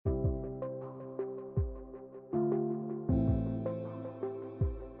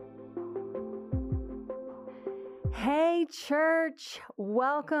Hey, church,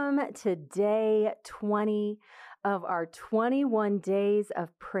 welcome to day 20 of our 21 days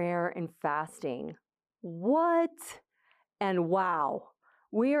of prayer and fasting. What? And wow,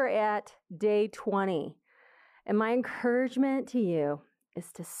 we are at day 20. And my encouragement to you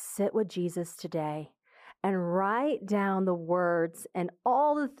is to sit with Jesus today and write down the words and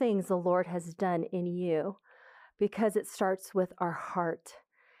all the things the Lord has done in you, because it starts with our heart.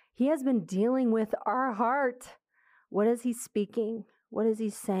 He has been dealing with our heart. What is he speaking? What is he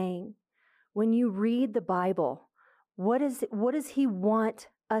saying? When you read the Bible, what does he want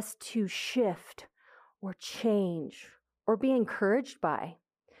us to shift or change or be encouraged by?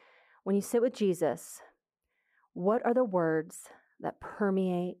 When you sit with Jesus, what are the words that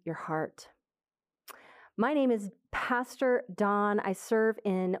permeate your heart? My name is Pastor Dawn. I serve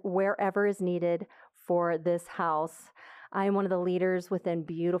in Wherever is Needed for this house. I am one of the leaders within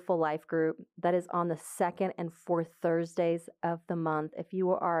Beautiful Life Group that is on the second and fourth Thursdays of the month. If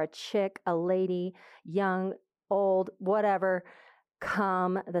you are a chick, a lady, young, old, whatever,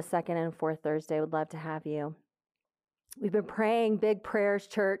 come the second and fourth Thursday. Would love to have you. We've been praying big prayers,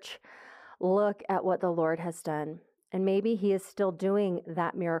 church. Look at what the Lord has done. And maybe he is still doing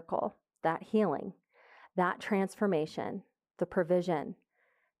that miracle, that healing, that transformation, the provision,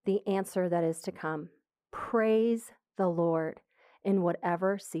 the answer that is to come. Praise the Lord in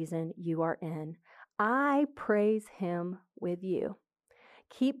whatever season you are in. I praise him with you.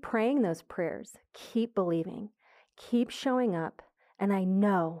 Keep praying those prayers. Keep believing. Keep showing up. And I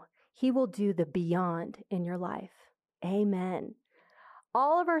know he will do the beyond in your life. Amen.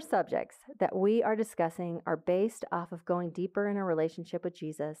 All of our subjects that we are discussing are based off of going deeper in a relationship with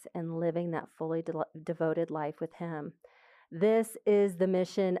Jesus and living that fully devoted life with him. This is the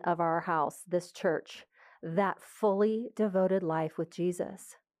mission of our house, this church, that fully devoted life with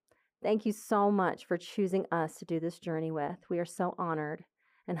Jesus. Thank you so much for choosing us to do this journey with. We are so honored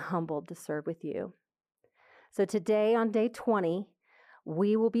and humbled to serve with you. So today on day 20,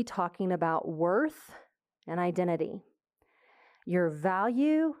 we will be talking about worth and identity, your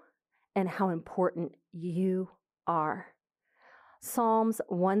value and how important you are. Psalms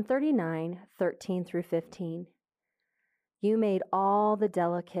 139, 13 through 15. You made all the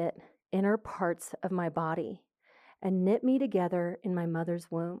delicate inner parts of my body and knit me together in my mother's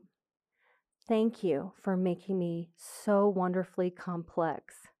womb. Thank you for making me so wonderfully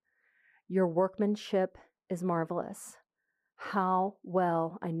complex. Your workmanship is marvelous. How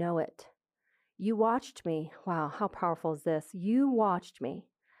well I know it. You watched me. Wow, how powerful is this? You watched me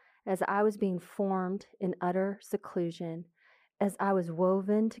as I was being formed in utter seclusion, as I was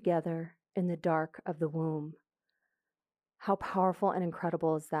woven together in the dark of the womb. How powerful and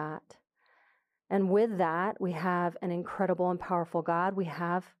incredible is that? And with that, we have an incredible and powerful God. We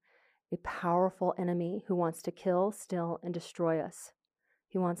have a powerful enemy who wants to kill, steal, and destroy us.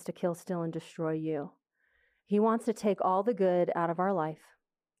 He wants to kill, steal, and destroy you. He wants to take all the good out of our life.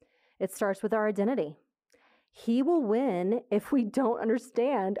 It starts with our identity. He will win if we don't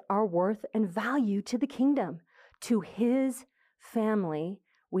understand our worth and value to the kingdom, to his family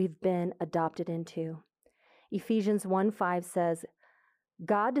we've been adopted into. Ephesians 1:5 says,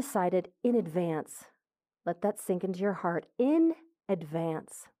 God decided in advance, let that sink into your heart, in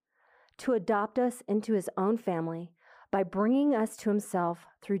advance, to adopt us into his own family by bringing us to himself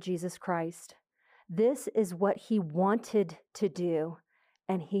through Jesus Christ. This is what he wanted to do,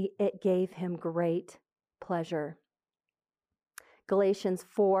 and it gave him great pleasure. Galatians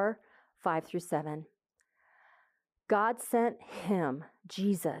 4:5 through 7. God sent him,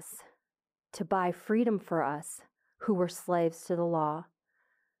 Jesus, to buy freedom for us who were slaves to the law,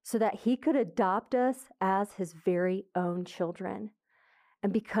 so that he could adopt us as his very own children.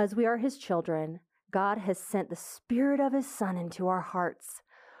 And because we are his children, God has sent the Spirit of his Son into our hearts,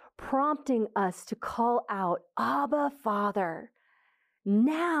 prompting us to call out, Abba, Father.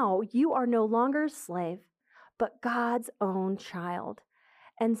 Now you are no longer a slave, but God's own child.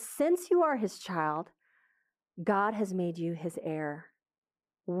 And since you are his child, God has made you his heir.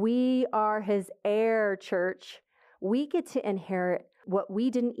 We are his heir, church. We get to inherit what we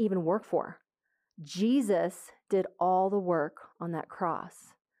didn't even work for. Jesus did all the work on that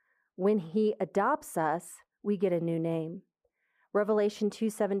cross. When he adopts us, we get a new name. Revelation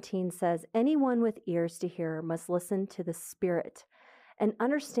 2:17 says, anyone with ears to hear must listen to the Spirit and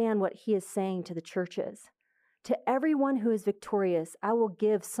understand what he is saying to the churches. To everyone who is victorious, I will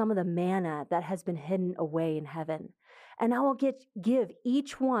give some of the manna that has been hidden away in heaven. And I will give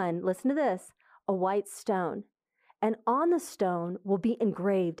each one, listen to this, a white stone. And on the stone will be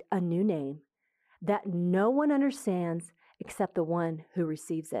engraved a new name that no one understands except the one who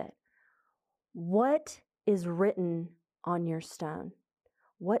receives it. What is written on your stone?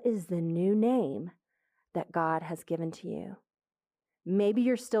 What is the new name that God has given to you? Maybe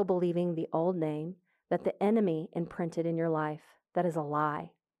you're still believing the old name that the enemy imprinted in your life. That is a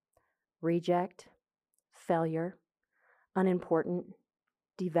lie. Reject, failure, unimportant,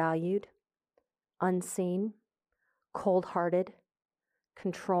 devalued, unseen, cold-hearted,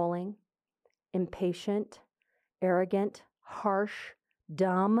 controlling, impatient, arrogant, harsh,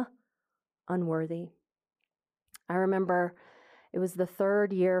 dumb, unworthy. I remember it was the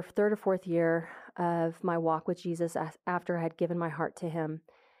third or fourth year of my walk with Jesus after I had given my heart to him.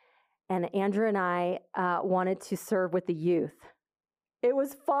 And Andrew and I wanted to serve with the youth. It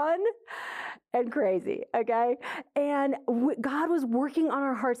was fun and crazy, okay? And God was working on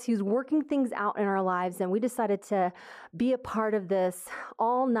our hearts. He was working things out in our lives. And we decided to be a part of this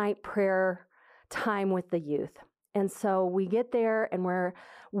all-night prayer time with the youth. And so we get there and we're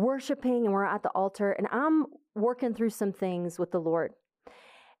worshiping and we're at the altar. And I'm working through some things with the Lord.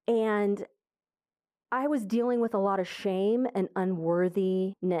 And I was dealing with a lot of shame and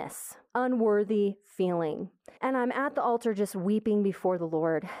unworthiness, unworthy feeling. And I'm at the altar just weeping before the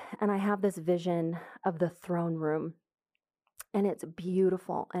Lord. And I have this vision of the throne room. And it's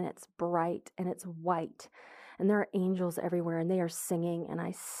beautiful and it's bright and it's white. And there are angels everywhere and they are singing. And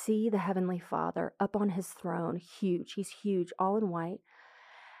I see the Heavenly Father up on his throne, huge. He's huge, all in white,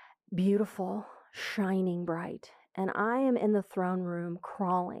 beautiful, shining bright. And I am in the throne room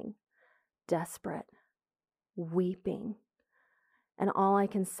crawling, desperate, weeping. And all I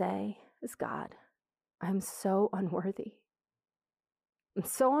can say is, God, I'm so unworthy. I'm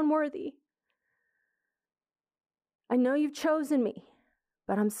so unworthy. I know you've chosen me,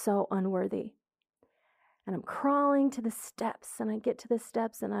 but I'm so unworthy. And I'm crawling to the steps, and I get to the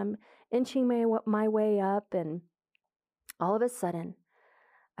steps, and I'm inching my way up, and all of a sudden,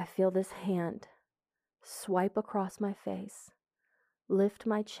 I feel this hand swipe across my face, lift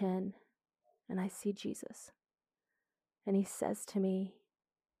my chin, and I see Jesus. And he says to me,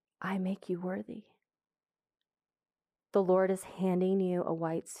 I make you worthy. The Lord is handing you a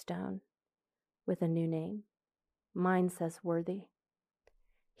white stone with a new name. Mine says worthy.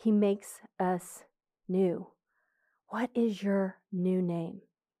 He makes us new. What is your new name?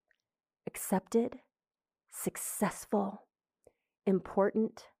 Accepted, successful,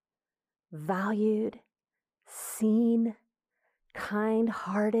 important, valued, seen,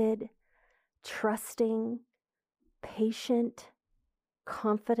 kind-hearted, trusting, patient,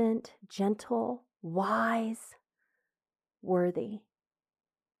 confident, gentle, wise, worthy.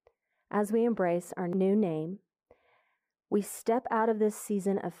 As we embrace our new name, we step out of this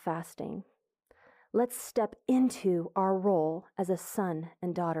season of fasting. Let's step into our role as a son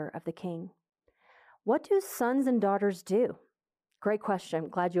and daughter of the King. What do sons and daughters do? Great question.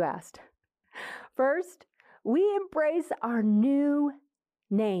 Glad you asked. First, we embrace our new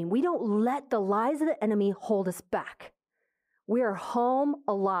name. We don't let the lies of the enemy hold us back. We are home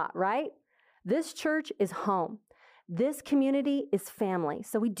a lot, right? This church is home. This community is family.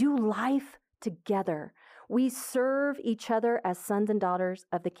 So we do life together. We serve each other as sons and daughters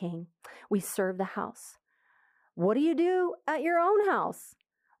of the King. We serve the house. What do you do at your own house?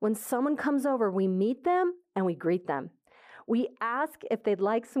 When someone comes over, we meet them and we greet them. We ask if they'd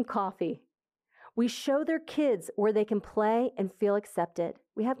like some coffee. We show their kids where they can play and feel accepted.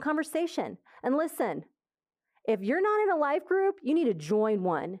 We have conversation. And listen, if you're not in a life group, you need to join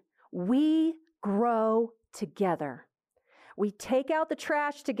one. We grow together. We take out the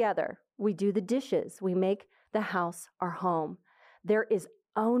trash together. We do the dishes. We make the house our home. There is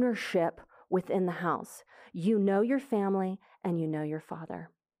ownership within the house. You know your family and you know your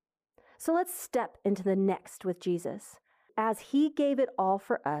Father. So let's step into the next with Jesus. As he gave it all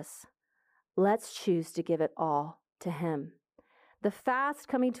for us, let's choose to give it all to him. The fast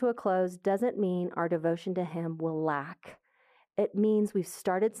coming to a close doesn't mean our devotion to him will lack. It means we've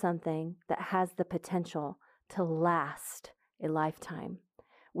started something that has the potential to last a lifetime.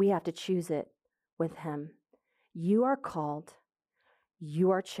 We have to choose it with him. You are called.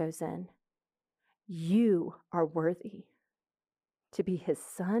 You are chosen. You are worthy to be his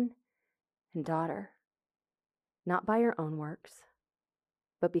son and daughter, not by your own works,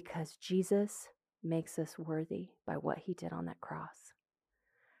 but because Jesus makes us worthy by what he did on that cross.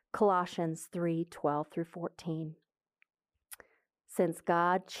 Colossians 3:12 through 14. Since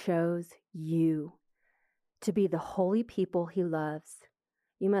God chose you to be the holy people he loves,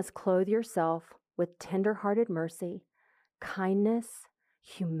 you must clothe yourself with tender-hearted mercy, kindness,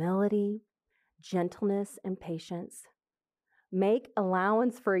 humility, gentleness, and patience. Make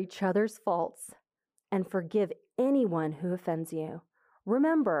allowance for each other's faults and forgive anyone who offends you.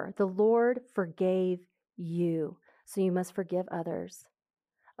 Remember, the Lord forgave you, so you must forgive others.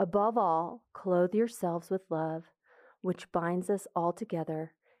 Above all, clothe yourselves with love, which binds us all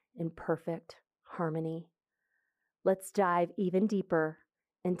together in perfect harmony. Let's dive even deeper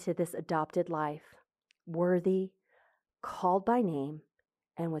into this adopted life, worthy, called by name,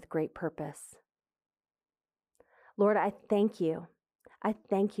 and with great purpose. Lord, I thank you. I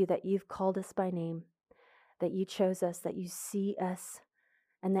thank you that you've called us by name, that you chose us, that you see us,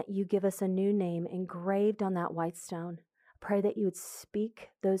 and that you give us a new name engraved on that white stone. Pray that you would speak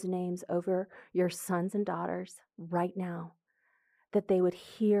those names over your sons and daughters right now, that they would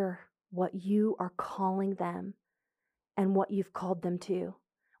hear what you are calling them and what you've called them to.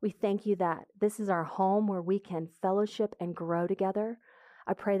 We thank you that this is our home where we can fellowship and grow together.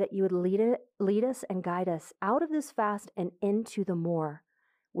 I pray that you would lead us and guide us out of this fast and into the more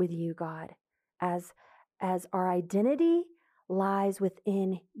with you, God, as our identity lies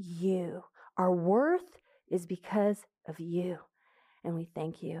within you. Our worth is because of you. And we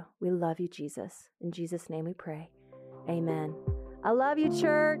thank you. We love you, Jesus. In Jesus' name we pray. Amen. I love you,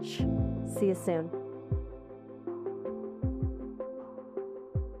 church. See you soon.